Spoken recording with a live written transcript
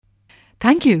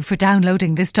Thank you for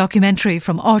downloading this documentary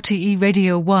from RTE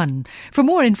Radio 1. For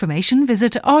more information,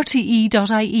 visit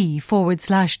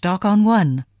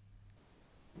rte.ie/DocOn1.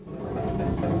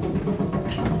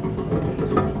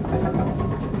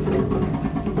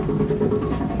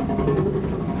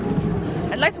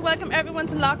 I'd like to welcome everyone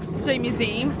to Locke's Distillery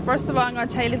Museum. First of all, I'm going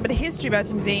to tell you a little bit of history about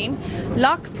the museum.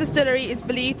 Locke's Distillery is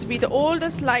believed to be the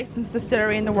oldest licensed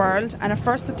distillery in the world, and it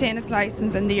first obtained its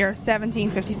licence in the year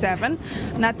 1757.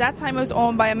 And at that time it was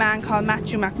owned by a man called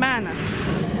Matthew McManus.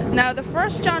 Now, the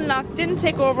first John Locke didn't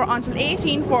take over until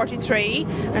 1843,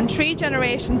 and 3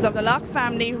 generations of the Locke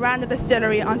family ran the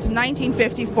distillery until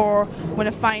 1954, when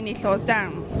it finally closed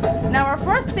down. Now, our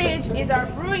first stage is our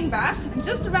brewing vat, and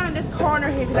just around this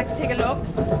corner here, if you'd like to take a look,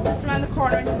 just around the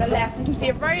corner and to the left, you can see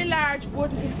a very large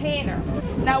wooden container.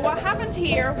 Now, what happened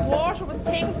here, water was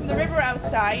taken from the river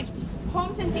outside,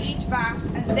 pumped into each vat,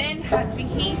 and then had to be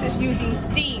heated using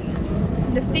steam.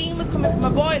 And the steam was coming from a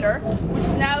boiler, which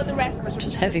is now the rest of it. It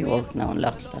was heavy work now in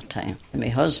Locke's that time. And my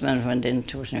husband went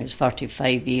into it and he was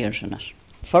 45 years in it.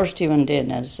 First he went in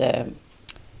as, he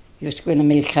used to go in and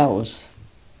milk cows,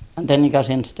 and then he got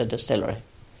into the distillery.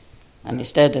 And he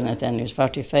stayed in it then, he was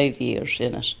 45 years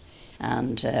in it.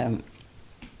 And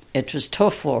it was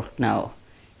tough work now.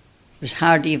 It was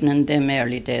hard even in them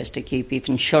early days to keep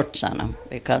even shirts on him,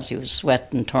 because he was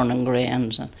sweating, turning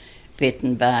grains and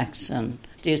beating backs. And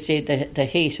you see the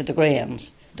heat of the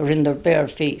grains, they were in their bare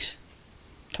feet,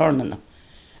 turning them.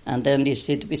 And then you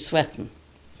see to be sweating.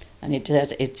 And it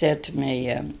said to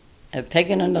me,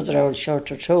 pegging another old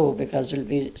shirt or two, because it'll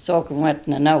be soaking wet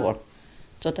in an hour.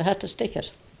 So they had to stick it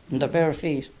in their bare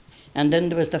feet. And then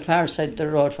there was the far side of the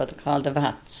road, what they called the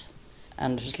vats.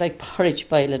 And it was like porridge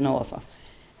boiling over.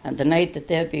 And the night that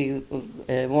they'd be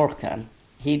working,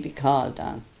 he'd be called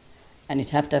on. And he'd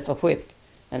have to have a whip.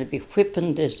 And he'd be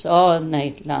whipping this all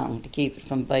night long to keep it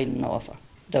from boiling over,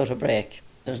 without a break.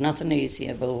 There's nothing easy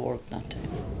about work that time.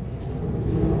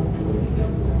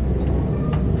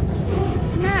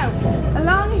 Now,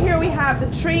 along here we have the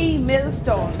 3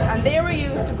 millstones, and they were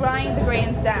used to grind the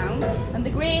grains down. And the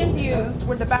grains used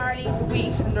were the barley, the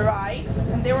wheat and the rye,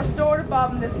 and they were stored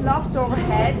above in this loft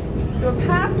overhead. They were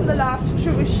passed from the loft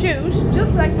through a chute,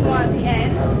 just like the one at the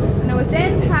end, and they would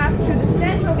then pass through the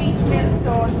centre of each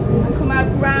millstone and come out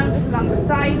grounded along the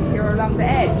sides here, or along the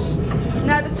edge.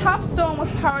 Now, the top stone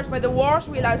was powered by the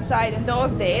water wheel outside in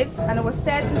those days, and it was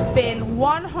said to spin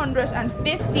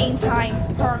 115 times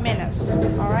per minute.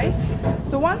 Alright?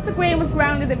 So once the grain was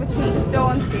grounded in between the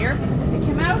stones here, it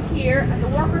came out here, and the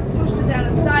workers pushed it down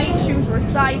a side chute or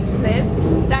a side slit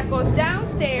that goes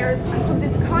downstairs and comes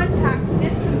into contact with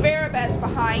this conveyor belt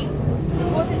behind,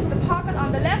 goes into the pocket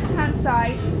on the left-hand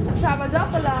side, and travelled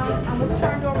up along and was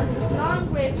turned over to this long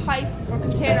grey pipe or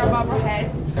container above our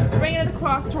heads, bringing it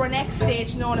across to our next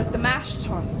stage known as the mash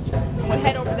tuns. And we'll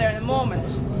head over there in a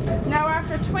moment. Now,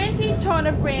 after 20 tonne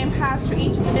of grain passed through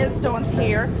each of the millstones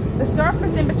here, the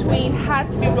surface in between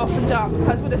had to be roughened up,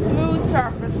 because with a smooth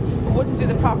surface it wouldn't do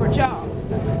the proper job.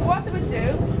 So what they would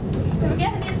do, they would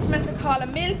get an instrument they call a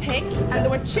mill pick, and they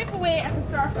would chip away at the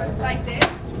surface like this,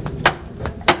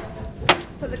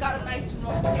 so they got it nice and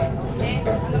rough again, okay?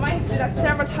 And they might have to do that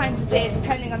several times a day,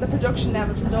 depending on the production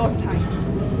levels in those times.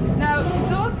 Now, in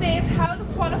those days, how they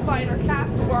qualified or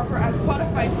classed the worker as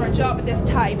qualified for a job of this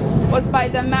type was by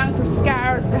the amount of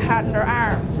scars they had in their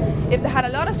arms. If they had a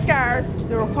lot of scars,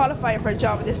 they were qualified for a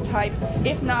job of this type.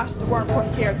 If not, they weren't put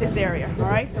here at this area,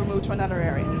 alright? They were moved to another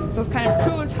area. So it's kind of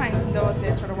cruel times in those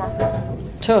days for the workers.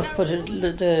 Tough, but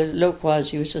the look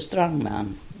was he was a strong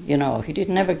man. You know, he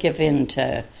didn't ever give in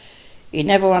to... He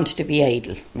never wanted to be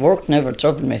idle. Work never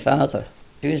troubled my father.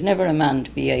 He was never a man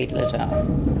to be idle at all.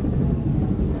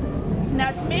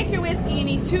 Now, to make your whiskey, you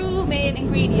need 2 main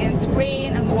ingredients,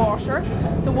 grain and water.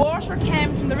 The water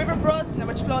came from the River Brosna,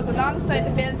 which flows alongside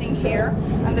the building here,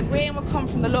 and the grain would come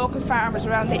from the local farmers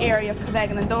around the area of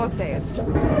Kilbeggan in those days.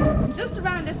 Just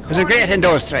around this corner... It was a great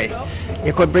industry.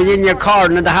 You could bring in your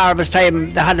corn in the harvest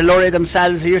time. They had the lorry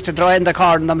themselves. They used to dry in the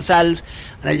corn themselves.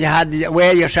 And you had to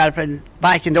weigh yourself. And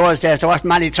back in those days, there wasn't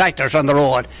many tractors on the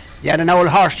road. You had an old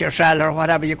horse yourself or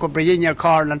whatever. You could bring in your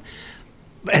corn and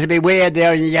it'd be weighed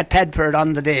there, and you get paid for it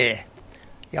on the day.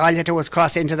 All you had to do was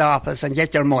cross into the office and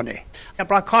get your money. I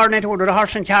brought corn into it with a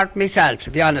horse and cart myself,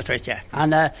 to be honest with you.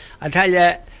 And I'll tell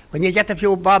you, when you get a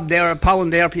few bob there, a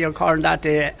pound there for your corn that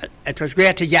day, it was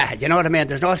great to get, you know what I mean?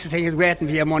 There's no such thing as waiting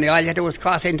for your money. All you had to do was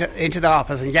cross into the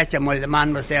office and get your money. The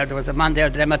man was there. There was a man there,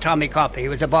 the name of Tommy Coffey. He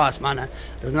was a boss man. There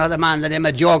was another man, the name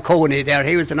of Joe Cooney there.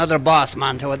 He was another boss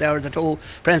man. There were the 2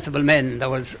 principal men that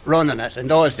was running it in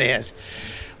those days.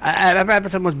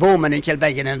 Everything was booming in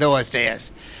Kilbeggan in those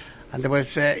days. And there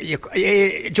was,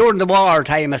 during the war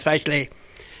time especially,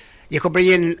 you could bring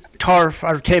in turf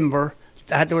or timber.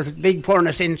 There was a big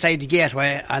furnace inside the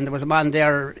gateway, and there was a man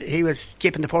there, he was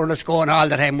keeping the furnace going all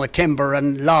the time with timber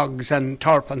and logs and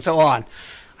turf and so on.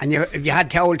 And if you had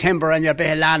to old timber on your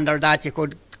bit of land or that, you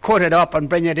could cut it up and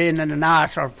bring it in an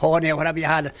ass or pony or whatever you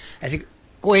had. As you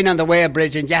go in on the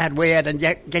weighbridge and you had weighed and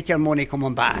get your money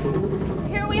coming back.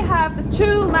 Here we have the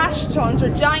two mash tuns, or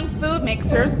giant food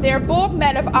mixers. They're both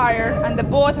made of iron, and they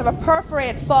both have a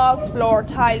perforated false floor,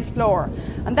 tiles floor.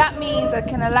 And that means it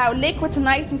can allow liquid to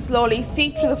nice and slowly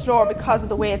seep through the floor because of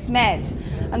the way it's made.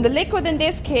 And the liquid in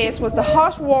this case was the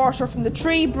hot water from the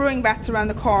 3 brewing vats around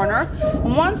the corner.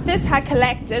 And once this had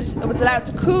collected, it was allowed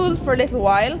to cool for a little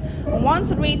while. And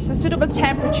once it reached a suitable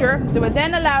temperature, they would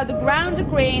then allow the grounded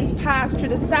grain to pass through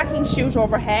the sacking chute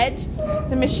overhead.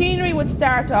 The machinery would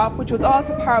start up, which was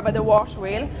also powered by the water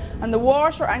wheel, and the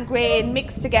water and grain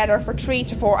mixed together for 3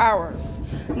 to 4 hours.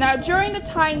 Now, during the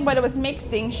time while it was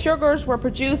mixing, sugars were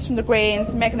produced from the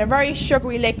grains, making a very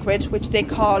sugary liquid, which they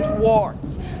called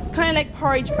worts. It's kind of like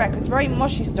porridge breakfast, very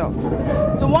mushy stuff.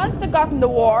 So once they got in the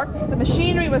worts, the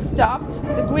machinery was stopped,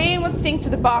 the grain would sink to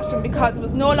the bottom because it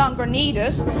was no longer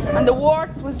needed, and the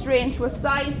worts was drained through a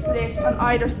side slit on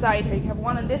either side here. You have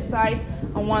one on this side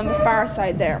and one on the far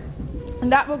side there.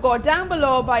 And that will go down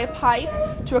below by a pipe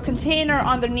to a container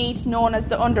underneath known as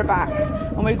the underbacks.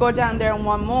 And we'll go down there in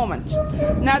one moment.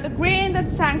 Now the grain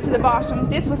that sank to the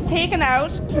bottom, this was taken out,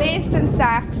 placed in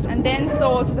sacks, and then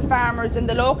sold to the farmers in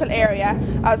the local area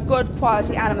as good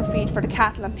quality animal feed for the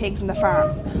cattle and pigs in the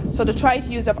farms. So to try to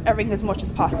use up everything as much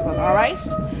as possible, alright?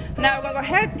 Now we're going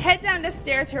to head down the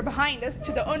stairs here behind us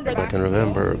to the underbacks. I can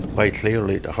remember quite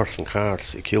clearly the horse and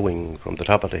carts queuing from the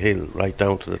top of the hill right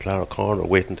down to the Clara corner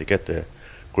waiting to get the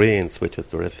grains, which was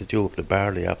the residue of the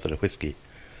barley after the whisky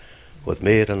was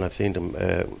made, and I've seen them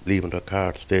leaving their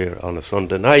carts there on a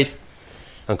Sunday night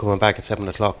and coming back at 7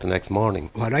 o'clock the next morning.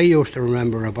 What I used to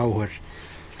remember about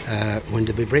it, when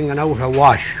they'd be bringing out a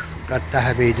wash, that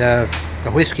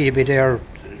the whisky would be there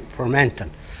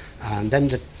fermenting, and then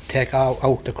they'd take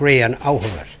out the grain out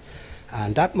of it.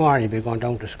 And that morning we'd be going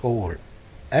down to school.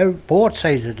 Both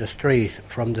sides of the street,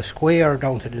 from the square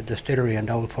down to the distillery and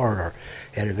down further,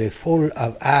 it'll be full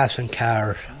of ass and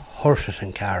cars, horses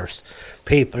and cars,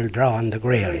 people drawing the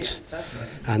grains.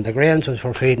 And the grains was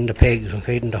for feeding the pigs and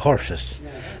feeding the horses.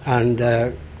 And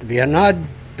there'd be an odd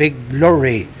big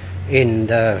lorry in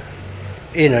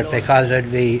it, because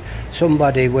there'd be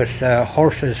somebody with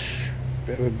horses,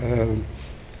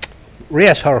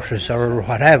 race horses or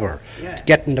whatever,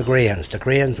 getting the grains. The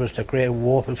grains was the great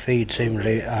woeful feed,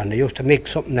 seemingly, and they used to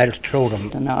mix something else through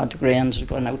them. And all the grains were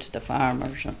going out to the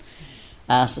farmers, and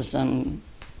asses and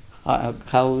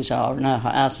cows, or no,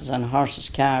 asses and horses'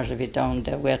 cars would be down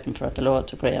there waiting for the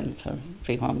loads of grain for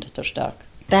bring home to their stock.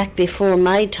 Back before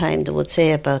my time, they would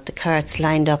say about the carts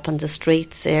lined up on the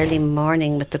streets early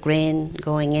morning with the grain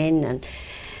going in, and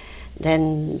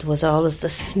then there was always the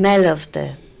smell of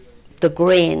the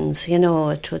grains, you know,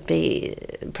 it would be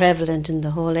prevalent in the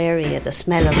whole area, the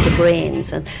smell of the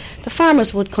grains. And the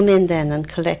farmers would come in then and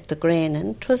collect the grain,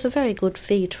 and it was a very good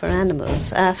feed for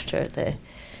animals after the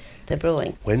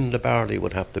brewing. When the barley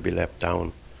would have to be left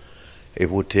down, it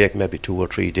would take maybe 2 or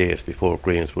 3 days before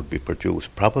grains would be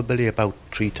produced, probably about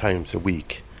 3 times a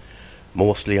week,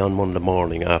 mostly on Monday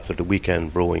morning after the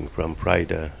weekend brewing from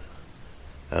Friday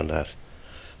and that.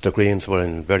 The grains were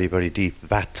in very, very deep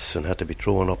vats and had to be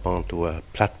thrown up onto a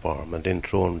platform and then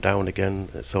thrown down again,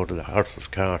 so that the horses'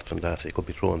 carts and that, it could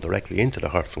be thrown directly into the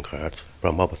horse and carts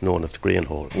from what was known as the grain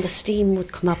holes. And the steam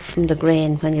would come up from the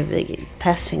grain when you were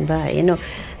passing by, you know.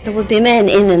 There would be men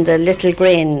in the little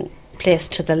grain place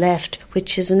to the left,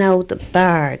 which is now the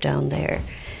bar down there.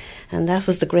 And that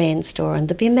was the grain store, and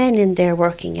there'd be men in there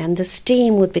working, and the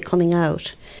steam would be coming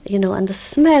out, you know, and the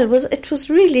smell was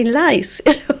really nice,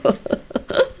 you know.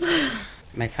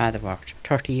 My father worked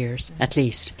 30 years at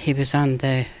least. He was on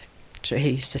he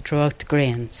used to throw out the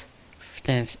grains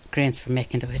for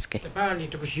making the whisky. The barley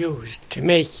that was used to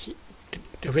make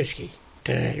the whisky,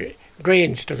 the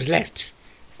grains that was left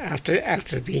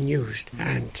after being used,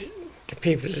 and the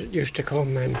people used to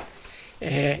come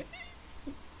and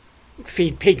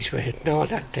feed pigs with it and all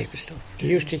that type of stuff. They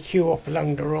used to queue up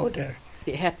along the road there.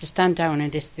 They had to stand down in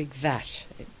this big vat,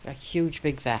 a huge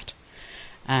big vat,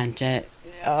 and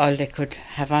all they could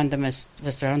have on them was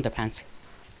their underpants,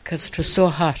 because it was so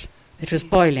hot. It was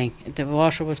boiling. The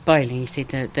water was boiling. You see,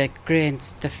 the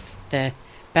grains, the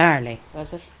barley,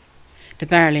 was it? The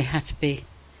barley had to be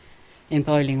in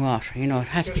boiling water. You know, it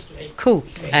had to be cool,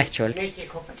 actually. Make a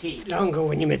cup of tea. Long ago,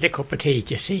 when you made a cup of tea,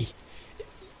 you see,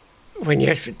 when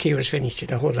your tea was finished, you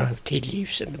had a whole lot of tea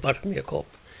leaves in the bottom of your cup.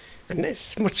 And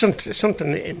it's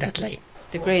something in that line.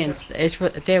 The grains,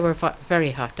 they were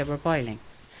very hot. They were boiling,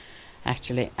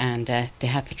 actually, and they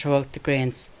had to throw out the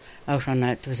grains out on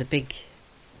there was a big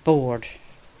board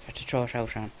to throw it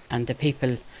out on. And the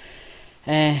people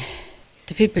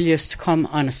used to come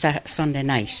on a Sunday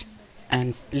night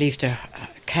and leave their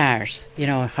cars,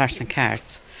 horse and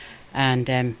carts, and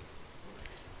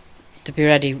to be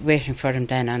ready waiting for them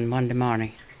then on Monday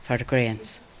morning for the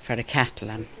grains, for the cattle,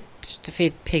 and just to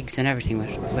feed pigs and everything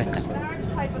with them. The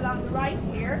large pipe along the right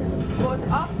here goes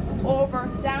up, over,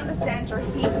 down the centre,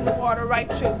 heating the water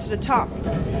right through to the top.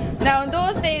 Now, in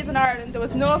those days in Ireland, there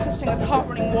was no such thing as hot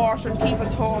running water in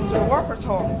people's homes or workers'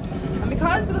 homes. And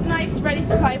because there was nice, ready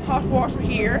supply of hot water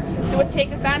here, they would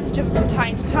take advantage of it from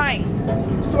time to time.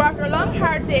 So after a long,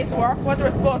 hard day's work, what they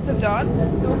were supposed to have done,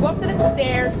 they would go up the little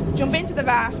stairs, jump into the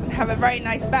vat, and have a very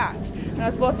nice bath. And I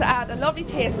was supposed to add a lovely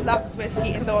taste to Loch's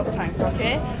whiskey in those times,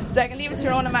 okay? So I can leave it to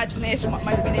your own imagination what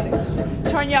might have been in it.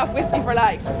 Turn you off whiskey for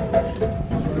life.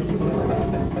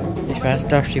 It was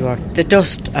dirty work. The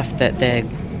dust of the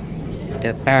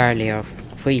barley or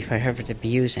wheat, whatever they'd be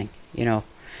using,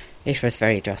 it was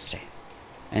very dusty.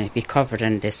 And it'd be covered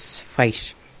in this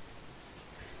white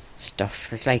stuff.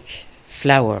 It was like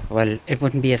flour. Well, it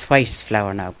wouldn't be as white as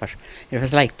flour now, but it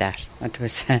was like that. It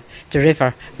was the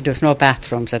river. There was no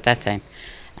bathrooms at that time.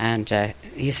 And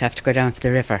he used to have to go down to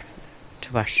the river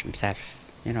to wash himself,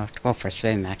 to go for a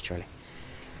swim, actually.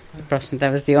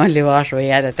 That was the only water we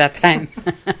had at that time.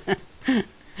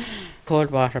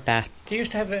 Cold water bath. They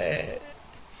used to have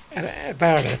a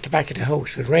barrel at the back of the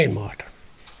house with rainwater.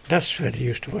 That's where they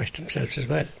used to wash themselves as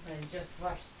well.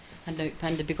 And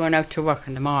they'd be going out to work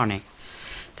in the morning.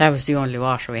 That was the only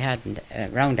water we had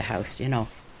around the house, in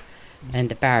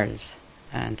the barrels.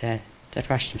 And they'd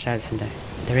wash themselves in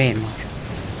the rainwater.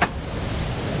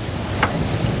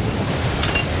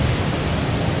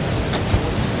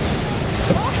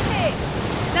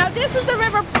 This is the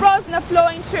River Brosna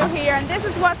flowing through here, and this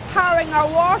is what's powering our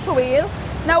water wheel.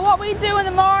 Now what we do in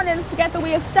the mornings to get the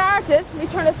wheel started, we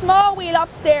turn a small wheel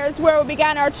upstairs where we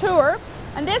began our tour,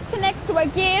 and this connects to a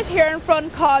gate here in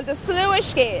front called the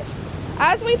Sluice Gate.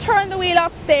 As we turn the wheel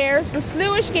upstairs, the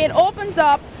Sluice Gate opens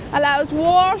up, allows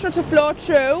water to flow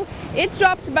through. It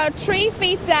drops about 3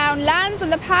 feet down, lands on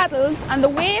the paddles, and the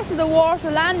weight of the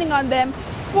water landing on them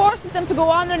forces them to go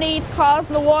underneath,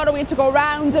 causing the water wheel to go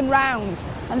round and round.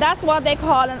 And that's what they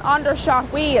call an undershot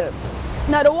wheel.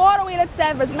 Now the water wheel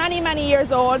itself is many, many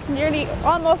years old, nearly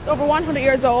almost over 100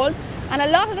 years old, and a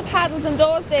lot of the paddles in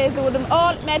those days would have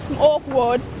all made from oak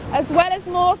wood, as well as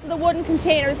most of the wooden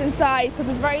containers inside, because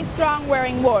it's very strong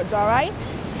wearing wood, alright?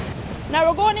 Now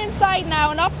we're going inside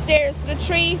now and upstairs to the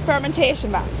 3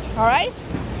 fermentation vats, alright?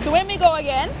 So when we go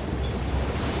again,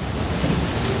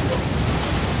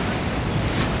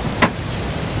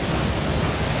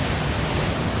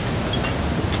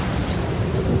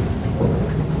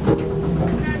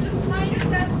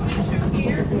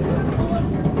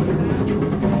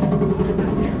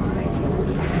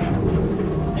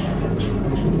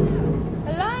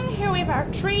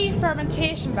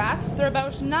 fermentation vats. They're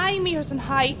about 9 metres in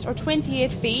height or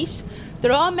 28 feet.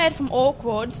 They're all made from oak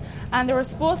wood, and they were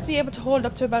supposed to be able to hold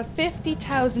up to about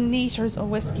 50,000 litres of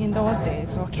whiskey in those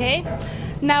days, okay?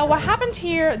 Now what happened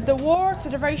here, the wort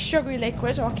is a very sugary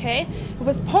liquid, okay? It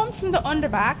was pumped from the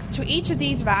underbacks to each of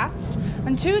these vats,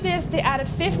 and to this they added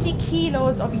 50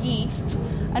 kilos of yeast,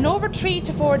 and over 3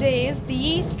 to 4 days the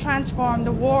yeast transformed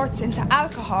the worts into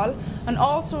alcohol and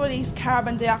also released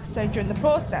carbon dioxide during the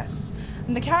process.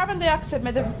 And the carbon dioxide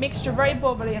made the mixture very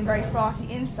bubbly and very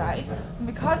frothy inside, and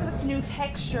because of its new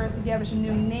texture they gave it a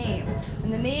new name,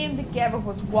 and the name they gave it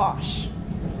was wash.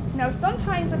 Now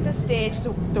sometimes at this stage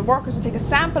the workers would take a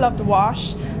sample of the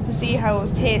wash to see how it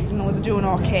was tasting and was it doing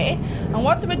okay, and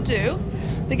what they would do,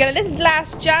 they get a little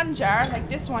glass jam jar like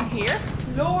this one here,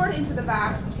 lower it into the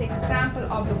vat and take a sample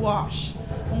of the wash.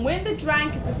 And when they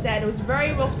drank it, they said it was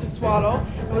very rough to swallow.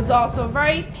 It was also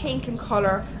very pink in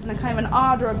colour and a kind of an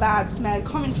odd or a bad smell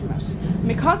coming from it. And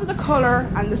because of the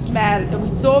colour and the smell, it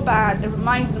was so bad it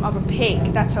reminded them of a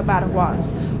pig. That's how bad it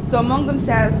was. So among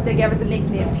themselves, they gave it the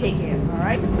nickname Pig Ale,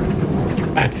 alright?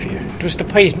 Bad for you. It was the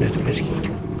poison of the whiskey.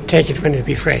 Take it when it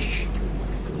be fresh.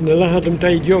 And a lot of them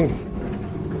died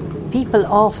young. People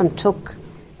often took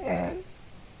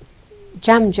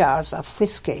jam jars of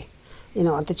whiskey.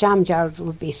 The jam jar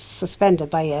would be suspended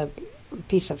by a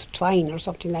piece of twine or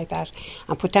something like that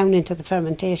and put down into the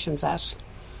fermentation vat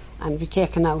and be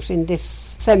taken out in this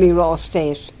semi-raw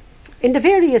state. In the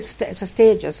various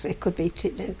stages it could be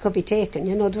taken.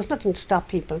 There was nothing to stop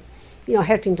people,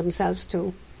 helping themselves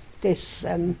to this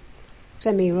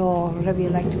semi-raw, whatever you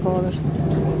like to call it.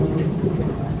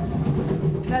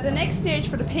 Now the next stage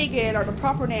for the pig ale, or the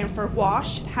proper name for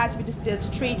wash, it had to be distilled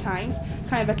 3 times,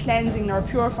 kind of a cleansing or a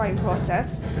purifying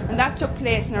process, and that took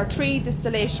place in our 3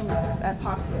 distillation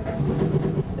pot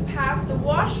stills. To pass the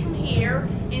wash from here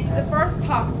into the first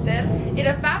pot still, it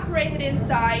evaporated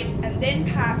inside and then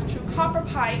passed through copper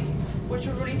pipes which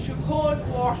were running through cold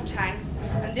water tanks,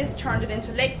 and this turned it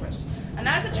into liquid. And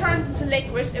as it turned into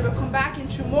liquid, it would come back in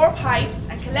through more pipes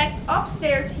and collect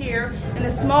upstairs here in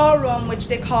a small room which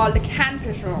they call the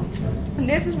canpit room. And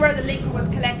this is where the liquid was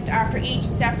collected after each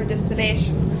separate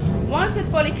distillation. Once it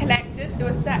fully collected, it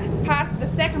was passed to the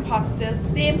second pot still,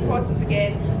 same process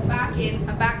again, back in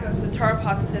and back out to the third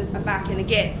pot still and back in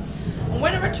again. And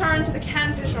when it returned to the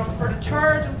canpit room for the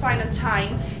third and final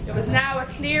time, it was now a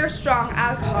clear, strong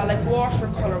alcohol like water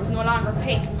colour. It was no longer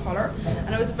pink in colour,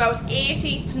 and it was about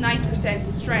 80 to 90%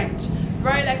 in strength.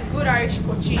 Very like a good Irish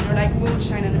poachine or like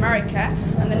moonshine in America,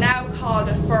 and they now called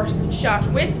it first shot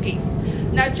whiskey.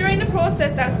 Now during the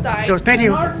process outside, there was plenty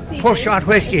of first shot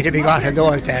whiskey to be got in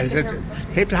those days.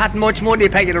 People hadn't much money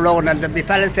pegging around, and there'd be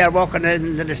fellas there working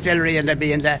in the distillery, and they'd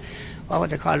be in the, what would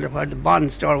they call it, where the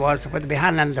bond store was, where they'd be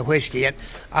handling the whiskey, and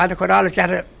they could always get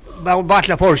a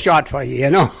bottle of first shot for you, you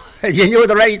know. You knew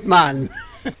the right man.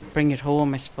 Bring it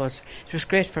home, I suppose. It was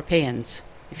great for pains,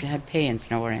 if you had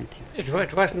pains now or anything.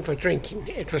 It wasn't for drinking,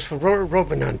 it was for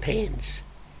rubbing on pains.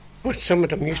 But some of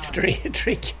them used to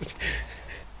drink it.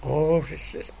 Oh,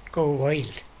 just go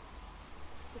wild.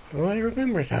 Oh, I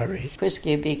remember it all right.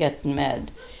 Whiskey be getting mad.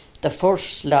 The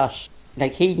first lot,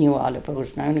 like he knew all about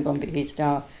it, now only going to be his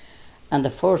now, and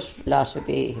the first lot would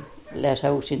be let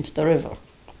out into the river.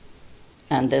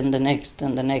 And then the next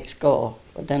and the next go.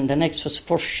 But then the next was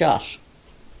first shot.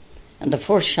 And the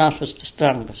first shot was the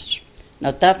strongest.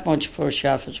 Not that much first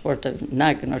shot was worth a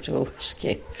nagging or two of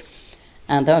whiskey.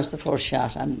 And that was the first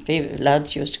shot. And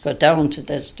lads used to go down to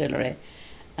the distillery,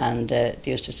 and they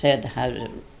used to say they had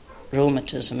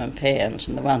rheumatism and pains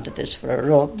and they wanted this for a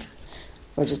rub.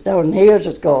 But it's down here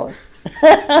just going.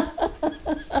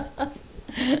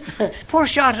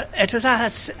 First shot, it was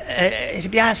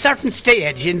it'd be at a certain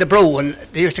stage in the brewing,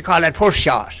 they used to call it first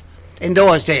shot in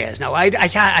those days. Now, I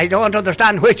don't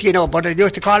understand whiskey now, but they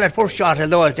used to call it first shot in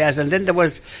those days. And then they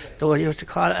used to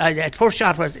call it, first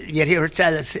shot was, you'd hear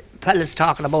fellas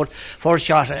talking about first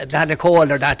shot, they had a cold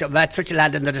or that. I met such a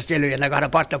lad in the distillery and I got a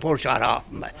bottle of first shot off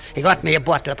him. He got me a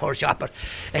bottle of first shot, but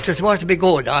it was supposed to be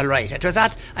good, all right. It was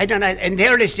that, I don't know, in the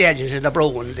early stages of the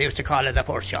brewing, they used to call it the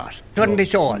first shot. It wouldn't be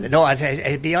sold, no,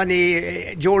 it'd be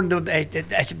only during the, I'd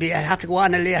have to go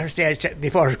on a later stage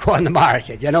before it go on the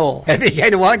market, you know. It'd be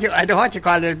kind of what you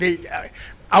call it, it'd be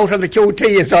out on the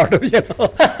QT sort of, you know.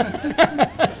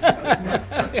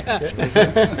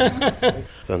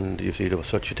 And you see, there was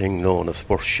such a thing known as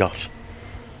first shot,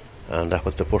 and that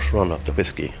was the first run of the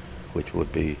whiskey, which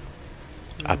would be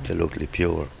absolutely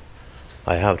pure.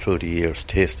 I have through the years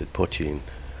tasted poaching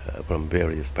from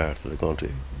various parts of the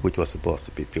country, which was supposed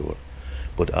to be pure,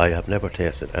 but I have never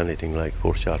tasted anything like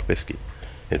first shot whiskey.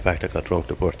 In fact, I got drunk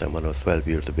the first time when I was 12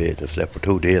 years of age and slept for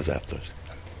 2 days after it.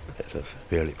 It was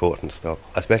really potent stuff,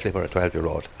 especially for a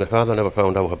 12-year-old. My father never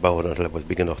found out about it until I was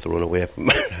big enough to run away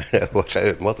from it, which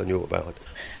my mother knew about it.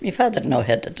 My father didn't know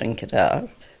how to drink it all,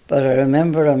 but I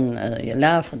remember him, you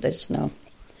laugh at this now,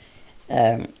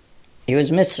 he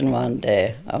was missing one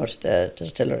day out of the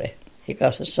distillery. He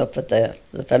got his supper there.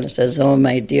 The fellow says, "Oh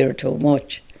my dear, too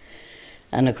much."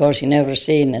 And of course he never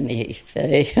seen, and he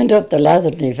went up the ladder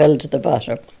and he fell to the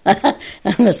bottom.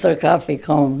 And Mr. Coffey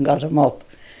came and got him up.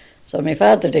 So my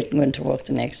father didn't go into work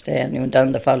the next day, and he went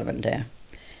down the following day.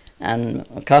 And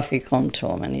Coffey come to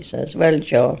him and he says, "Well,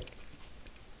 Joe,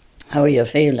 how are you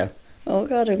feeling?" "Oh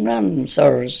God, I'm grand,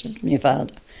 sir," says my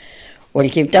father. "Well,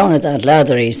 keep down at that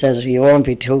ladder," he says, "you won't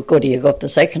be too good if you go up the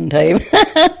second time."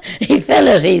 He fell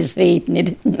at his feet and he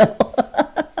didn't know.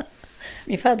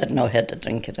 My father didn't know how to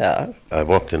drink it all. I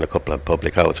worked in a couple of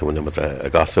public houses when there was a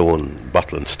Gossoon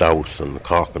bottling stout and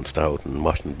cork and stout and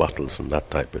washing bottles and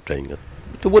that type of thing.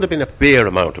 There would have been a fair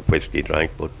amount of whiskey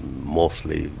drank, but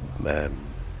mostly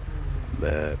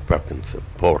Perkins,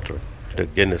 porter. The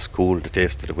Guinness cooled the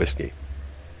taste of the whiskey.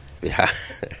 Yeah.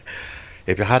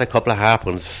 If you had a couple of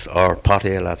halfpence or pot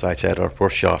ale, as I said, or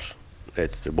first shot,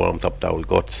 it warms up the old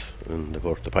guts, and of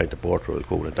course the pint of porter will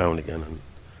cool it down again and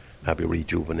have you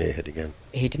rejuvenated again.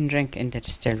 He didn't drink in the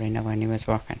distillery now when he was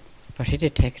working, but he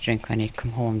did take a drink when he'd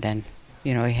come home then.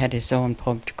 You know, he had his own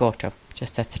pub to go to,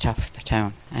 just at the top of the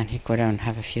town, and he'd go down and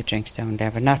have a few drinks down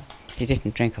there, but he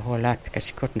didn't drink a whole lot because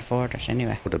he couldn't afford it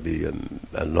anyway. Would there be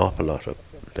an awful lot of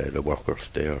the workers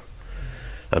there,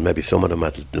 And maybe some of them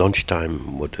at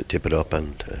lunchtime would tip it up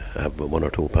and have 1 or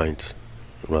 2 pints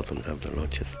rather than have their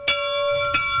lunches.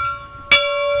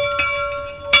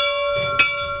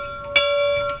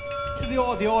 This is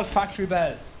the old factory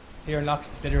bell here in Lock's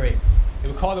Distillery. They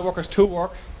would call the workers to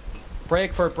work,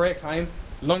 break for break time,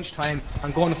 lunch time,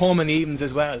 and going home in the evenings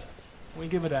as well. We'll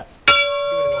give it a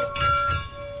go.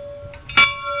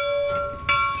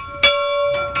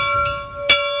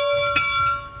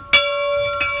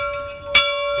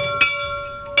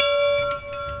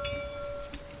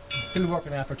 Still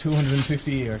working after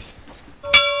 250 years.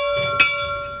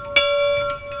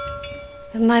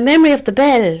 My memory of the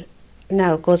bell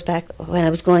now goes back when I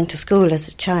was going to school as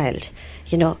a child,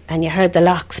 you know, and you heard the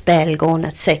Lock's bell going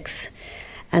at 6,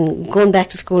 and going back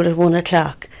to school at 1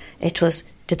 o'clock, it was,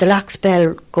 did the Lock's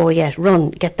bell go yet?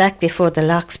 Run, get back before the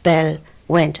Lock's bell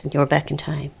went, and you were back in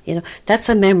time. You know, that's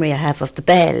a memory I have of the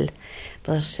bell,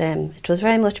 but it was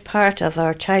very much part of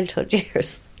our childhood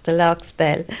years, the Lock's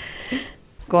bell.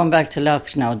 Going back to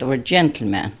Lock's now, there were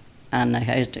gentlemen, and I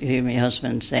heard my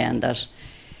husband saying that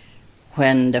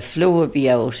when the flu would be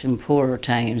out in poorer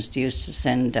times, they used to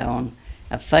send down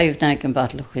a 5-naggin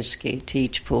bottle of whisky to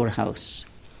each poor house,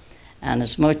 and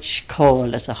as much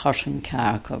coal as a horse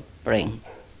car could bring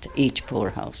to each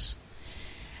poor house.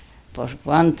 But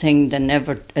one thing they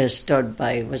never stood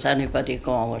by was anybody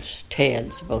going with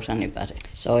tales about anybody.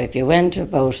 So if you went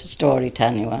about a story to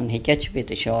anyone, he'd get you by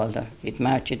the shoulder, he'd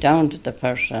march you down to the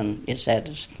person you said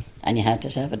it, and you had to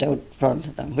have it out in front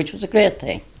of them, which was a great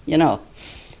thing, you know.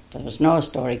 There was no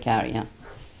story carrying.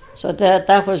 So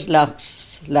that was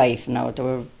Lock's life now. They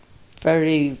were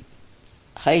very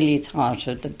highly thought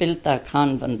of. They built that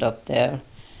convent up there,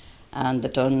 and they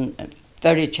done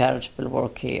very charitable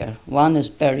work here. One is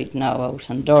buried now out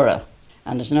in Dora,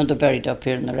 and there's another buried up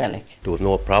here in the Relic. There was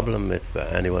no problem if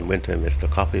anyone went to Mr.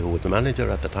 Coffey, who was the manager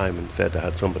at the time, and said they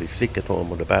had somebody sick at home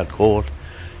with a bad cold.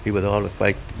 He was always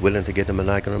quite willing to give them a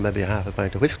naggin or maybe half a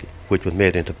pint of whisky, which was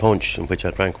made into punch, and which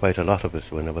I drank quite a lot of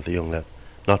it when I was a young lad.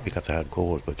 Not because I had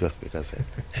cold, but just because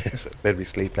it made me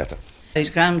sleep better.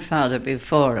 His grandfather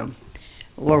before him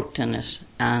worked in it,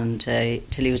 and till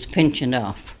he was pensioned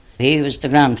off. He was the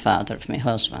grandfather of my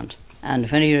husband, and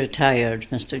when he retired,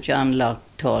 Mr. John Locke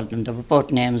told him, they were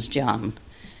both names John,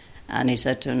 and he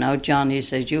said to him, now John, he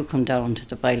said, you come down to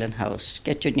the Byland House,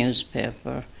 get your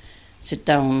newspaper, sit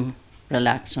down,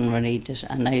 relax and read it,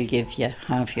 and I'll give you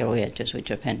half your wages with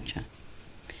your pension.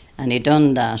 And he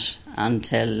done that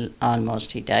until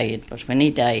almost he died. But when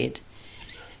he died,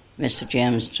 Mr.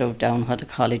 James drove down what they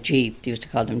call a jeep. They used to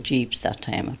call them jeeps that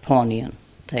time, a pony and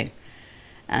thing.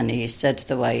 And he said to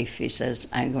the wife, he says,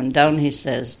 I'm going down, he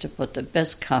says, to put the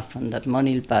best coffin that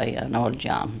money'll buy on old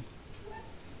John.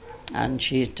 And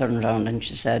she turned around and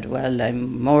she said, well,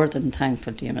 I'm more than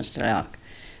thankful to you, Mr. Locke,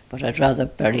 but I'd rather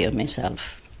bury you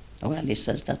myself. Well, he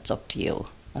says, that's up to you.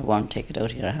 I won't take it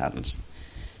out of your hands.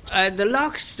 The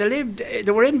Locks, they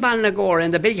were in Balnagore,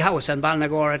 in the big house in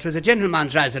Balnagore. It was a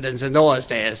gentleman's residence in those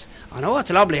days. I know it's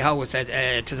a lovely house.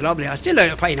 It was a lovely house. Still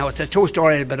a fine house. It's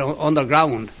 2-storey, but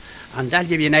underground. And that'll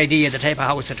give you an idea of the type of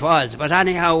house it was. But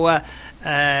anyhow,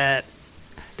 they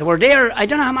were there, I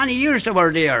don't know how many years they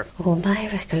were there. Oh, my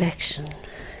recollection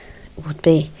would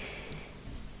be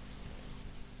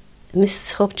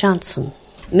Mrs. Hope Johnson.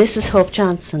 Mrs. Hope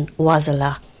Johnson was a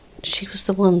Lock. She was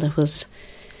the one that was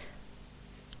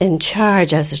in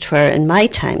charge, as it were, in my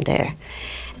time there.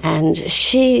 And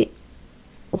she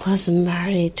was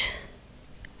married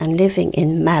and living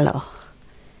in Mallow.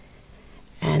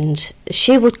 And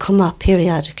she would come up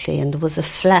periodically, and there was a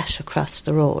flat across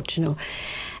the road, you know,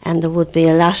 and there would be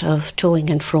a lot of toing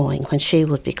and froing when she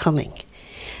would be coming.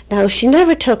 Now, she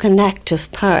never took an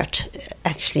active part,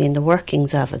 actually, in the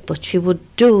workings of it, but she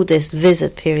would do this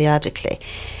visit periodically.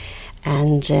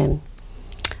 And there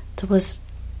was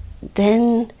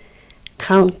then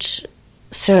Count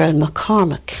Cyril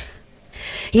McCormack.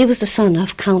 He was the son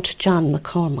of Count John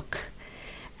McCormack.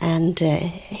 And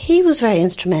he was very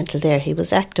instrumental there. He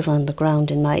was active on the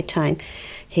ground in my time.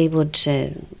 He would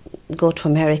go to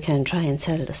America and try and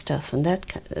sell the stuff and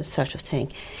that sort of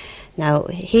thing. Now,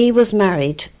 he was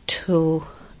married to,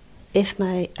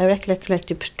 I recollect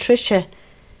correctly, Patricia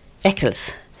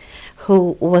Eccles,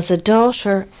 who was a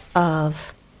daughter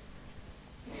of,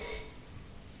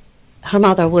 her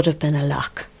mother would have been a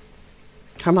Lock.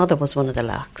 Her mother was one of the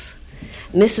Locks.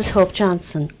 Mrs. Hope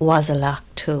Johnson was a Lock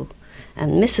too.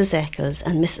 And Mrs. Eccles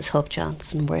and Mrs. Hope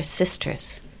Johnson were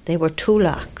sisters. They were 2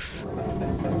 Locks.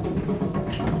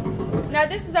 Now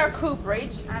this is our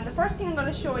cooperage, and the first thing I'm going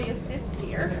to show you is this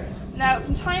here. Now,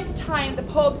 from time to time, the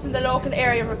pubs in the local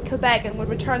area of Kilbeggan would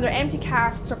return their empty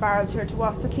casks or barrels here to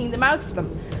us to clean them out for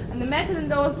them. And the method in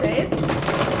those days, we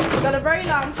got a very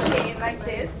long chain like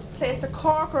this, placed a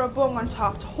cork or a bung on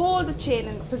top to hold the chain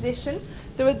in position.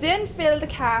 They would then fill the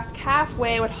cask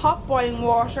halfway with hot boiling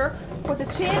water, put the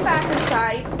chain back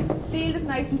inside, sealed it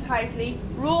nice and tightly,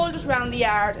 rolled it round the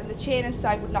yard, and the chain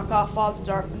inside would knock off all the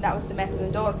dirt, and that was the method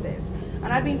in those days.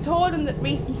 And I've been told in the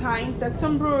recent times that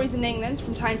some breweries in England,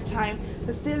 from time to time,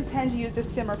 they still tend to use this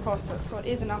similar process, so it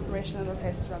is in operation in other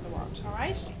places around the world,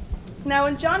 alright? Now,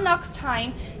 in John Locke's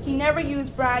time, he never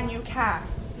used brand new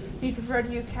casks. He preferred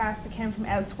to use casks that came from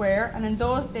elsewhere, and in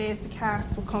those days the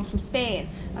casks would come from Spain,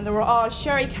 and they were all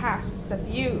sherry casks that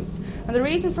they used. And the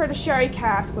reason for the sherry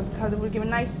cask was because it would give a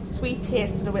nice sweet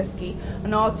taste to the whiskey,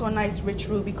 and also a nice rich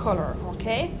ruby colour,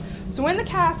 okay? So when the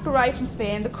cask arrived from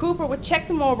Spain, the cooper would check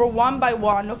them over one by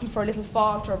one, looking for a little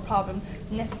fault or a problem,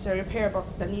 necessary repair work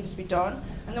that needed to be done.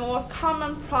 And the most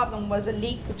common problem was a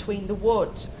leak between the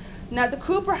wood. Now, the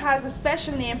cooper has a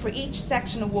special name for each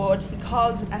section of wood. He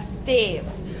calls it a stave.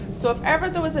 So if ever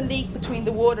there was a leak between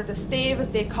the wood, or the stave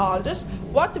as they called it,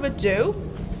 what they would do,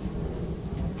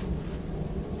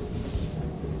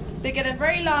 they get a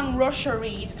very long rush or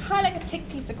reed, kind of like a thick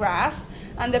piece of grass,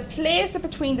 and they place it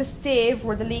between the stave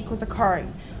where the leak was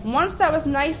occurring. And once that was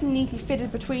nice and neatly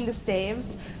fitted between the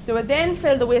staves, they would then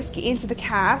fill the whiskey into the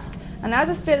cask, and as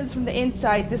it fills from the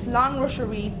inside, this long rush or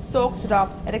reed soaks it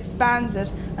up, it expands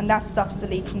it, and that stops the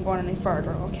leak from going any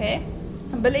further, okay?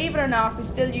 And believe it or not, we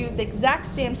still use the exact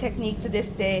same technique to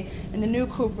this day in the new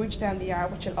cooperage down the yard,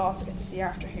 which you'll also get to see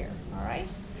after here, alright?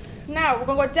 Now, we're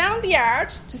going to go down the yard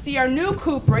to see our new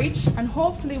cooperage, and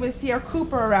hopefully we'll see our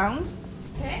cooper around,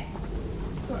 okay?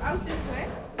 So out this way.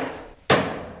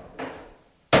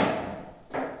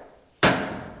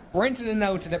 We're entering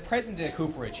now to the present day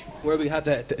cooperage, where we have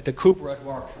the cooper at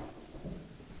work.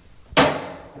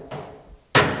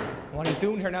 What he's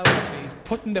doing here now, actually, he's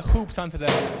putting the hoops onto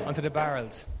the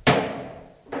barrels.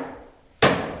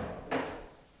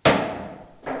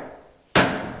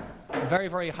 A very,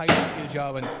 very highly skilled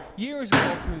job. And years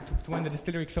ago, to when the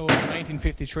distillery closed in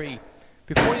 1953,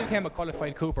 before you became a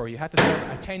qualified cooper, you had to serve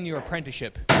a 10-year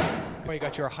apprenticeship before you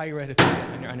got your high rated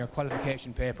and your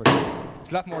qualification papers.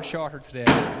 It's a lot more shorter today.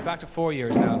 We're back to 4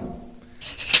 years now.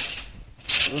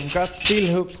 We've got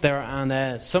steel hoops there,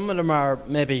 and some of them are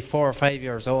maybe 4 or 5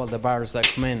 years old, the barrels that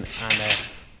come in,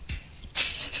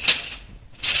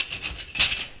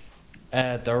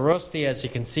 and they're rusty, as you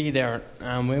can see there,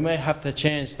 and we might have to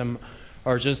change them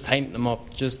or just tighten them up,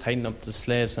 the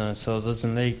slaves on it so it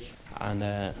doesn't leak,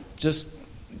 and just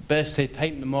basically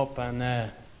tighten them up,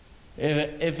 and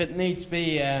if it needs to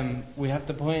be, we have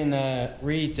to put in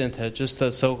reeds into it just to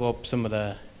soak up some of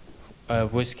the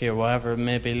whiskey or whatever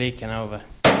may be leaking out of it.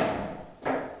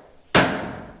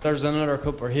 There's another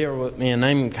cooper here with me, and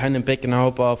I'm kind of picking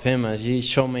up off him as he's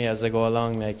shown me as I go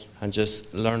along, and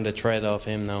just learn the trade off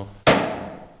him now.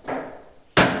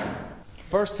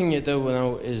 First thing you do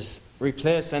now is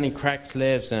replace any cracked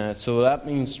slaves in it. So that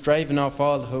means driving off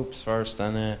all the hoops first,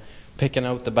 and picking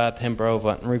out the bad timber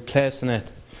over it, and replacing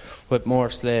it with more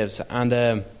slaves. And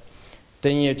then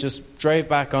you just drive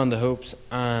back on the hoops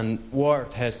and water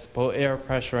test, put air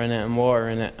pressure in it and water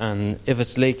in it, and if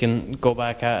it's leaking, go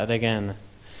back at it again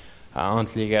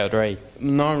until you get it right.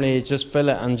 Normally you just fill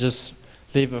it and just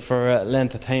leave it for a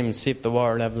length of time and see if the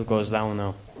water level goes down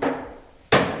now.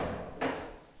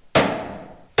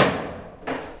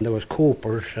 There was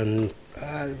coopers, and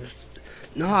there was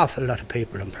an awful lot of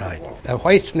people employed. A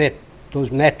whitesmith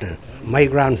does metal. My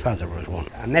grandfather was one,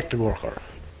 a metal worker.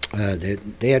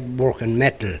 They had work in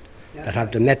metal, that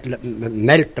had the metal,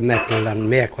 melt the metal and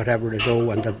make whatever they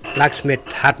do, and the blacksmith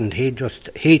hadn't. He just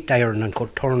heat iron and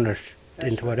could turn it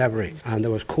into whatever. And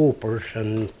there was coopers,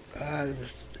 and there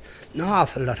was an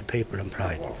awful lot of people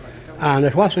employed. And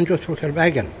it wasn't just for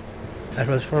Kilbeggan. It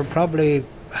was for probably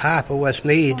half of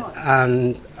Westmead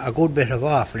and a good bit of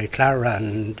Offaly, Clara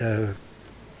and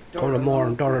Tullamore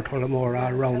and Dora Tullamore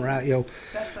all around, you know.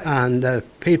 And the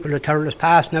people at Thurles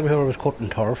Pass never was cutting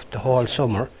turf the whole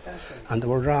summer, and they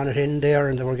were drawing it in there,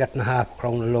 and they were getting £0.5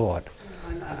 a load,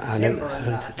 and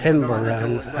timber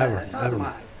and everything,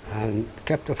 and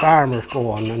kept the farmers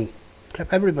going and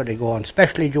kept everybody going,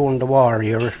 especially during the war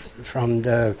years.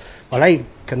 I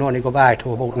can only go back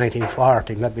to about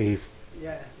 1940, maybe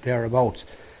thereabouts,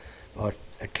 but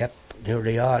it kept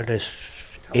nearly all this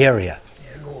area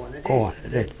going. It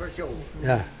did.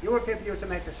 Yeah. Your people used to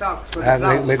make the socks.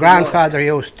 My grandfather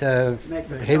used to,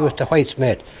 he was the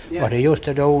whitesmith, but he used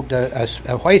to do,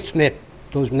 a whitesmith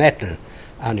does metal,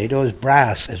 and he does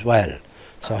brass as well.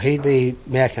 So he'd be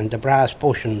making the brass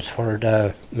bushings for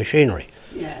the machinery.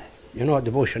 Yeah. You know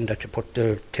the bushing that you put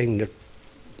the thing that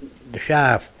the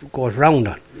shaft goes round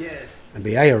on. Yes. And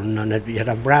be iron, and you'd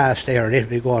have brass there, and it'd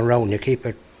be going round. You keep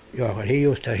it. You know, he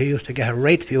used to get a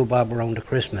right few bob around the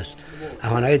Christmas.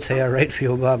 And when I'd say a right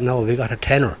few bob now, we got a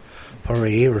tenner for a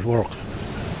year's work.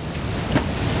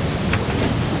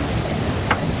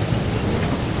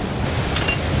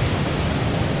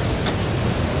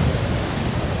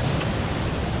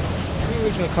 The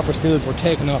original copper stills were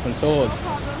taken up and sold.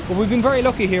 But we've been very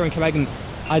lucky here in Kilmagan,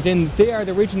 as in they are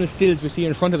the original stills we see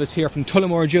in front of us here from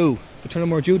Tullamore Dew, the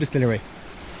Tullamore Dew distillery.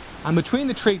 And between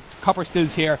the three copper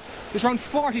stills here, there's around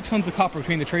 40 tonnes of copper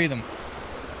between the three of them.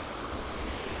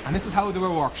 And this is how they were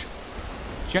worked.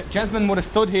 Gentlemen would have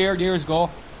stood here years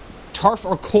ago, turf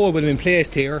or coal would have been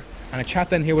placed here, and a chap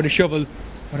then here with a shovel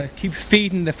would have keep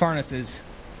feeding the furnaces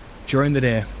during the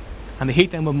day. And the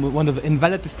heat then would have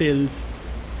enveloped the stills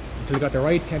until they got the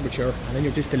right temperature, and then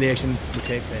your distillation would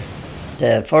take place.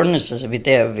 The furnaces would be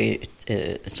there,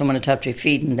 someone would have to be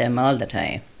feeding them all the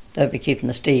time. They'd be keeping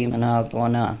the steam and all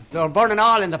going on. They were burning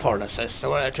all in the furnaces.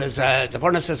 The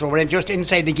furnaces were just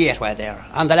inside the gateway there,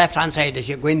 on the left-hand side as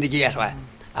you go in the gateway.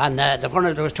 And there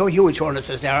was two huge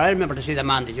furnaces there. I remember to see the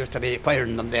man that used to be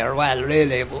firing them there. Well,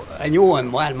 really, I knew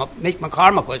him well. Mick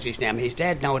McCormack was his name. He's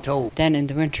dead now too. Then in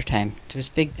the winter time, there was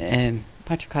big,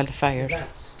 what do you call the fires?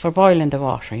 For boiling the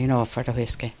water, you know, for the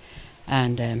whiskey.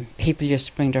 And people used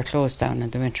to bring their clothes down in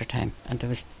the winter time, and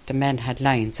the men had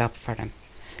lines up for them.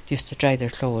 They used to dry their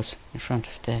clothes in front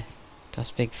of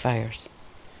those big fires.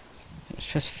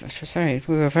 It was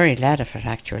we were very glad of it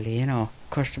actually, you know. Of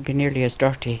course, it'd be nearly as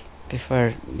dirty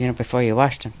before you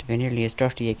washed them, to be nearly as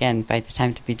dirty again by the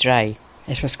time to be dry.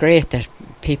 It was great that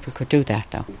people could do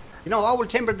that though. You know, old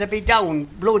timber to be down,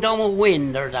 blow down with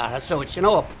wind or that as such, you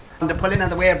know. And they pull in on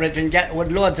the weighbridge and get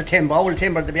with loads of timber, old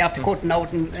timber to be after cutting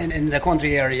out in the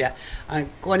country area and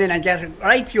going in and get a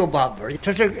right few bob.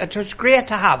 It was great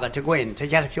to have it, to go in, to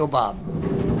get a few bob.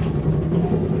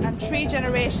 And 3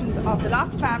 generations of the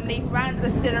Locke family ran the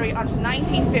distillery until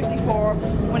 1954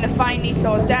 when it finally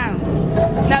closed down.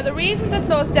 Now the reasons it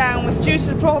closed down was due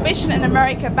to the prohibition in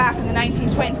America back in the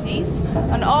 1920s,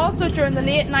 and also during the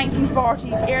late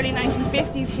 1940s, early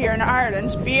 1950s here in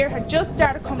Ireland, beer had just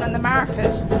started coming on the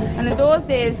market, and in those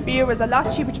days beer was a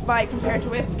lot cheaper to buy compared to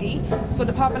whiskey, so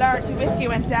the popularity of whiskey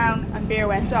went down and beer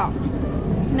went up.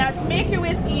 Now, to make your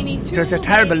whiskey, you need 2... It was a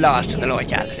terrible loss to the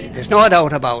locality. There's no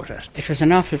doubt about it. It was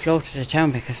an awful blow to the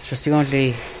town because it was the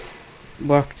only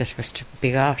work that was to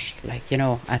be got, like, you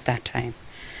know, at that time.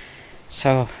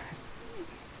 So,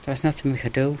 there was nothing we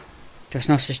could do. There was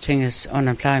no such thing as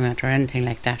unemployment or anything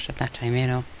like that at that time, you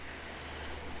know.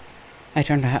 I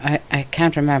don't know, I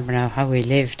can't remember now how we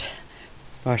lived,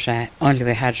 but only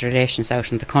we had relations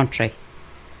out in the country.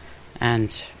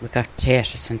 And we got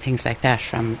potatoes and things like that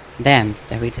from them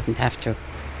that we didn't have to.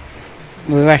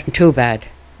 We weren't too bad.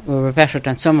 We were better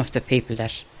than some of the people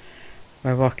that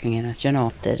were working in it, you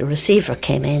know. The receiver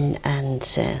came in and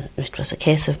it was a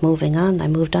case of moving on. I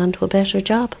moved on to a better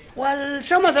job. Well,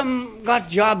 some of them got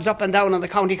jobs up and down on the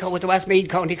county with the Westmeath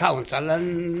County Council,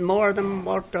 and more of them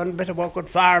worked on a bit of work with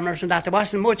farmers and that. There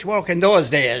wasn't much work in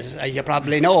those days, as you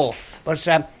probably know. But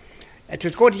it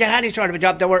was good to get any sort of a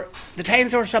job. The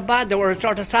times were so bad, they were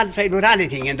sort of satisfied with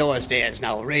anything in those days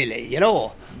now, really, you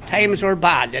know. Times were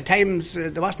bad.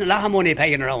 There wasn't a lot of money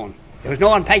pegging around. There was no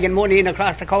one pegging money in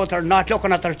across the counter not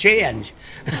looking at their change.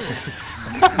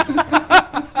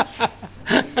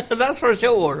 That's for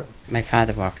sure. My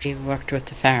father worked. He worked with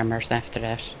the farmers after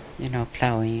that, you know,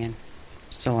 ploughing and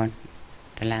sowing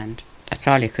the land. That's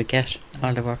all he could get,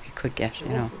 all the work he could get, you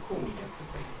know.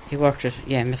 He worked with,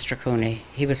 Mr. Cooney.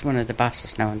 He was one of the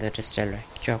bosses now in the distillery,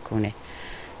 Joe Cooney.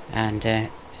 And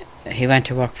he went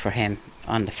to work for him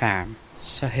on the farm.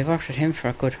 So he worked with him for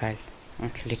a good while,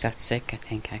 until he got sick, I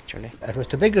think, actually. It was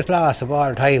the biggest loss of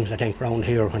all times, I think, round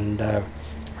here.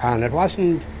 And it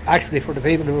wasn't actually for the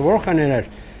people who were working in it.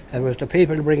 It was the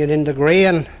people bringing in the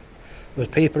grain. It was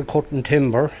people cutting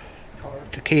timber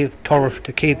to keep turf,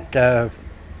 to keep the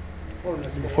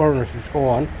furnaces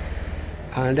going.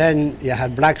 And then you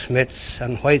had blacksmiths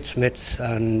and whitesmiths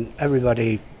and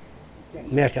everybody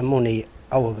making money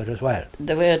out of it as well.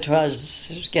 The way it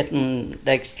was getting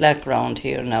like slack round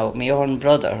here now. My own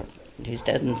brother, he's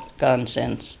dead and gone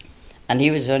since, and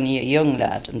he was only a young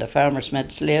lad, and the farmers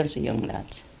made slaves of young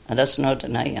lads, and that's no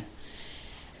denying.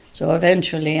 So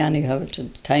eventually, anyhow,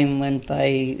 time went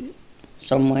by,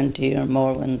 some went here,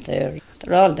 more went there.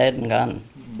 They're all dead and gone,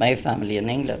 my family in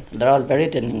England. They're all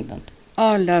buried in England.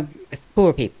 All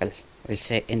poor people, we'll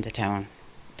say, in the town.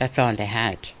 That's all they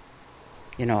had.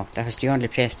 You know, that was the only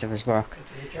place there was work.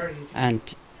 And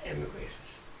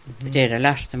they did. A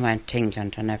lot of them went to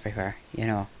England and everywhere, you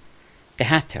know. They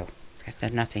had to, because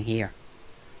there's nothing here.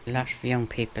 A lot of young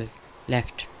people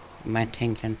left and went to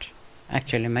England.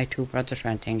 Actually, my 2 brothers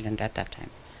went to England at that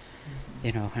time,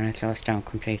 you know, when it closed down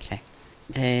completely.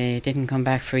 They didn't come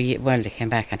back for a year. Well, they came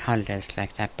back on holidays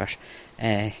like that, but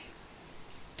they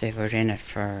were in it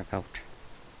for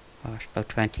about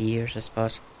 20 years, I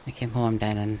suppose. They came home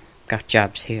then and got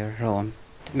jobs here at home.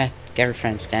 They met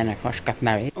girlfriends then, of course, got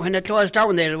married. When it closed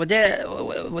down there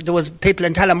was people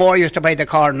in Tullamore used to buy the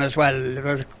corn as well. There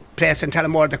was a place in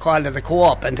Tullamore, they called it the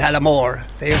Co-op in Tullamore.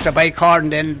 They used to buy corn.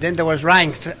 Then there was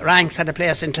Ranks had a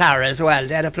place in Clara as well.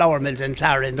 They had a flour mills in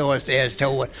Clara in those days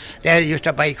too. They used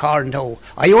to buy corn too.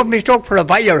 I wouldn't be stuck for a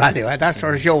buyer anyway, that's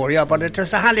for sure, yeah, but it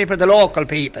was handy for the local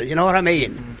people, you know what I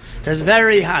mean? It was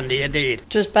very handy indeed.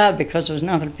 It was bad because there was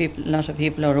not a lot of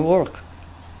people out of work,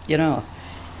 you know,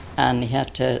 and he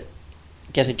had to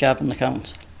get a job in the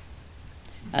council.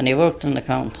 And he worked in the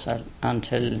council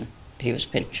until he was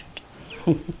pensioned.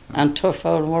 And tough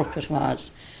old work it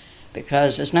was,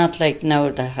 because it's not like now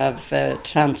they have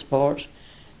transport,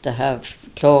 they have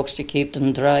clothes to keep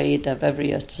them dry, they have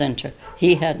every essential.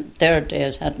 Their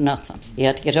days had nothing. He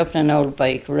had to get up on an old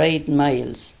bike, ride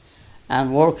miles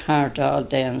and work hard all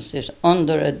day and sit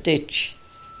under a ditch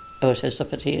with his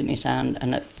cup of tea in his hand,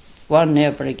 and if one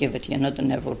neighbour would give it to you, another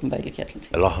neighbour wouldn't buy the kettle.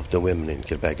 A lot of the women in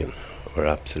Kilbeggan were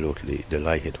absolutely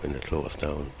delighted when it closed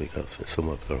down, because some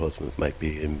of their husbands might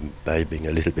be imbibing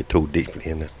a little bit too deeply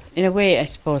in it. In a way, I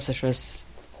suppose it was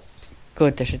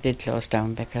good that it did close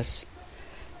down, because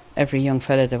every young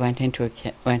fella that went into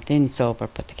it went in sober,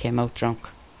 but they came out drunk.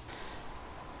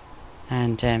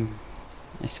 And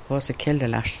I suppose it killed a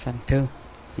lot of them too.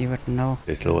 You wouldn't know.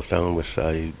 It closed down with,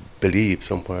 I believe,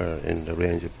 somewhere in the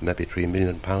range of maybe £3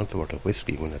 million worth of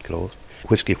whisky when it closed.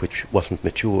 Whisky which wasn't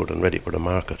matured and ready for the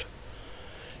market.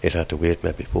 It had to wait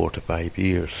maybe 4 to 5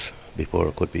 years before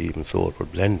it could be even sold for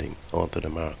blending onto the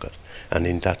market. And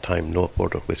in that time, no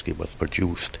further whisky was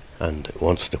produced. And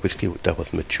once the whisky that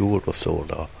was matured was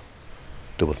sold off,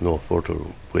 there was no further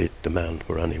great demand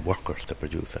for any workers to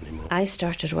produce anymore. I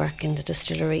started work in the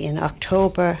distillery in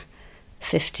October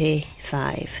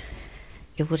 1955.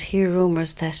 You would hear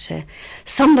rumours that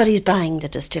somebody's buying the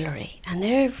distillery, and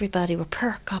everybody were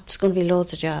perk up, there's going to be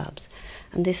loads of jobs.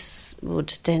 And this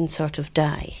would then sort of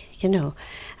die, you know.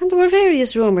 And there were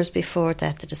various rumours before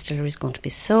that the distillery is going to be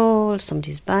sold,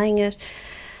 somebody's buying it,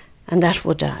 and that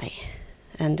would die.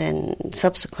 And then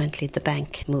subsequently the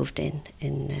bank moved in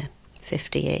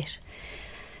 1958.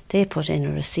 They put in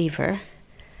a receiver,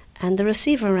 and the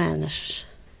receiver ran it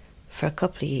for a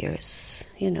couple of years,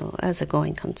 you know, as a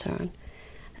going concern.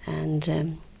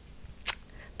 And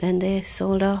then they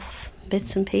sold off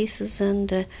bits and pieces,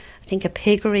 and I think a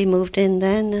piggery moved in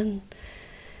then, and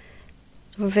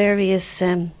there were various,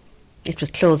 it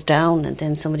was closed down, and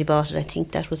then somebody bought it. I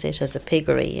think that was it, as a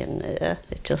piggery, and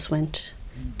it just went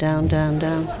down, down,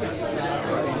 down.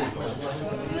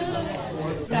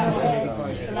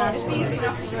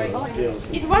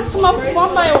 If you want to come up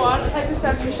one by one, help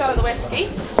yourself to a shot of the whiskey.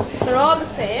 They're all the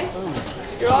same.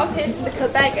 You're all tasting the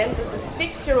Kilbeggan. It's a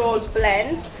 6-year-old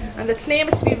blend, and they claim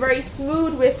it to be very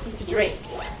smooth whiskey to drink.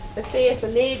 They say it's a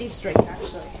lady's drink,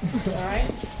 actually.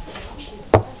 Alright?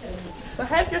 So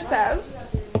help yourselves.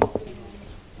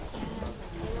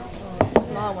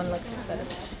 Small one looks better.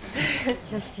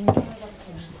 Just in case.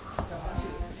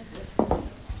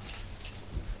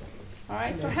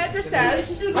 Alright, so help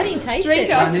yourselves. I didn't taste Drink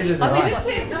it. I didn't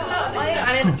taste it.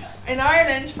 And in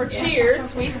Ireland, for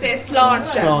cheers, we say sláinte.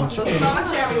 So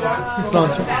sláinte, everyone.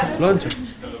 Sláinte.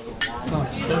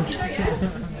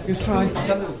 You try.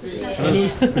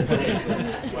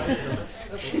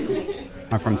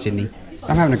 I'm from Sydney.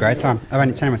 I'm having a great time. I've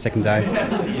only taken my second day.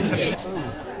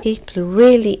 People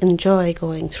really enjoy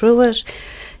going through it,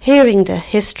 hearing the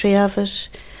history of it,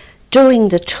 doing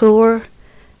the tour,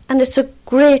 and it's a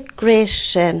great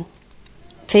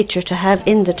feature to have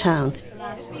in the town.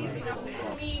 We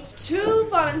need 2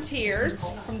 volunteers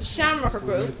from the Shamrocker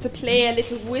group to play a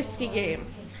little whiskey game.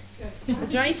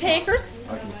 Is there any takers?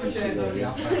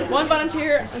 1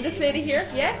 volunteer, and this lady here,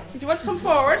 yeah? If you want to come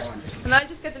forward, and I'll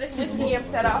just get the little whiskey game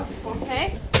set up,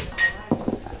 okay?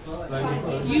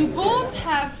 You both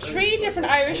have 3 different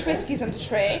Irish whiskies on the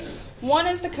tray. One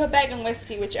is the Kilbeggan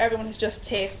whiskey, which everyone has just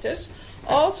tasted.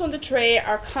 Also on the tray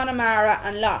are Connemara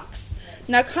and Lochs.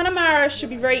 Now Connemara should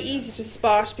be very easy to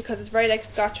spot because it's very like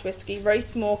Scotch whiskey, very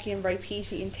smoky and very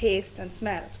peaty in taste and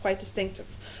smell. It's quite distinctive.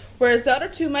 whereas the other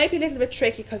two might be a little bit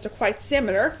tricky because they're quite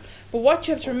similar. But what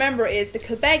you have to remember is the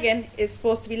Kilbeggan is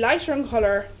supposed to be lighter in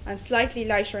colour and slightly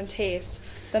lighter in taste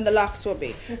than the Lochs will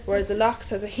be, whereas the Lochs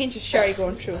has a hint of sherry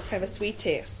going through, kind of a sweet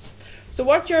taste. So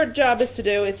what your job is to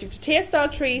do is you have to taste all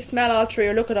three, smell all three,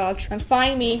 or look at all three, and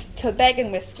find me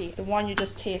Kilbeggan whiskey, the one you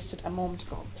just tasted a moment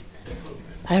ago.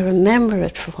 I remember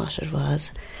it for what it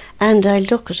was, and I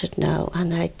look at it now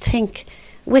and I think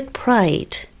with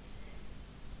pride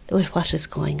with what is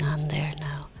going on there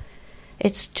now.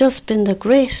 It's just been the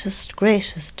greatest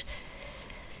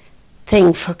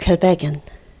thing for Kilbeggan.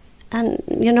 And,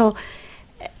 you know,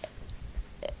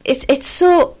 it's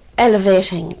so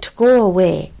elevating to go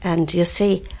away and you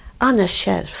see on a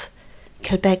shelf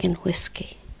Kilbeggan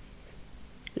whiskey,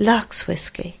 Lochs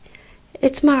whiskey.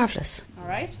 It's marvellous. All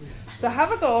right. So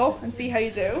have a go and see how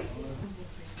you do.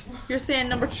 You're saying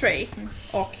number 3.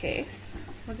 Okay.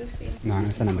 We'll just see. No, I'm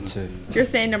saying number 2. You're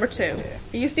saying number 2. Yeah.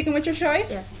 Are you sticking with your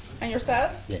choice? Yeah. And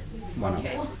yourself? Yeah, one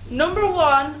Okay. Number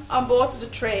 1 on both of the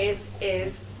trays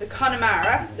is the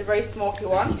Connemara, the very smoky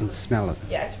one. You can smell it.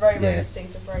 Yeah, it's very, very Yeah.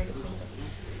 distinctive, very distinctive.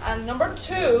 And number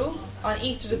 2 on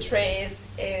each of the trays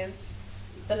is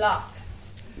the Lochs,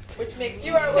 which makes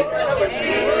you our winner number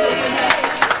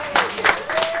 3.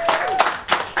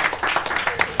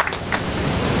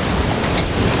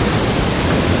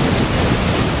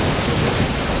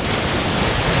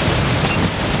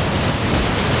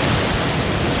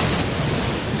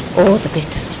 Oh, the bit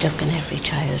that stuck in every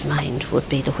child's mind would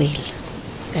be the wheel.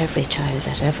 Every child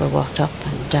that ever walked up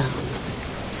and down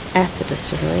at the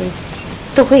distillery,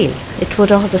 the wheel, it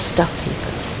would always stop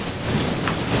people.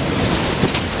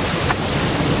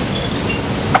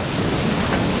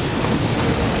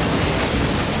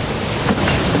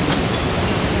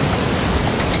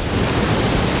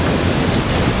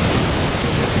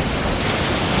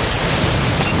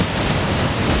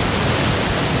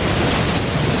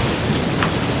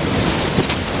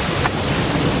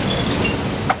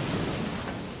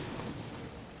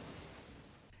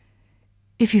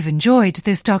 If you've enjoyed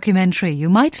this documentary, you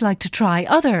might like to try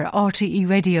other RTE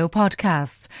Radio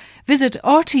podcasts. Visit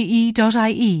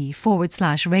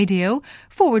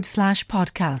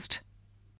rte.ie/radio/podcast.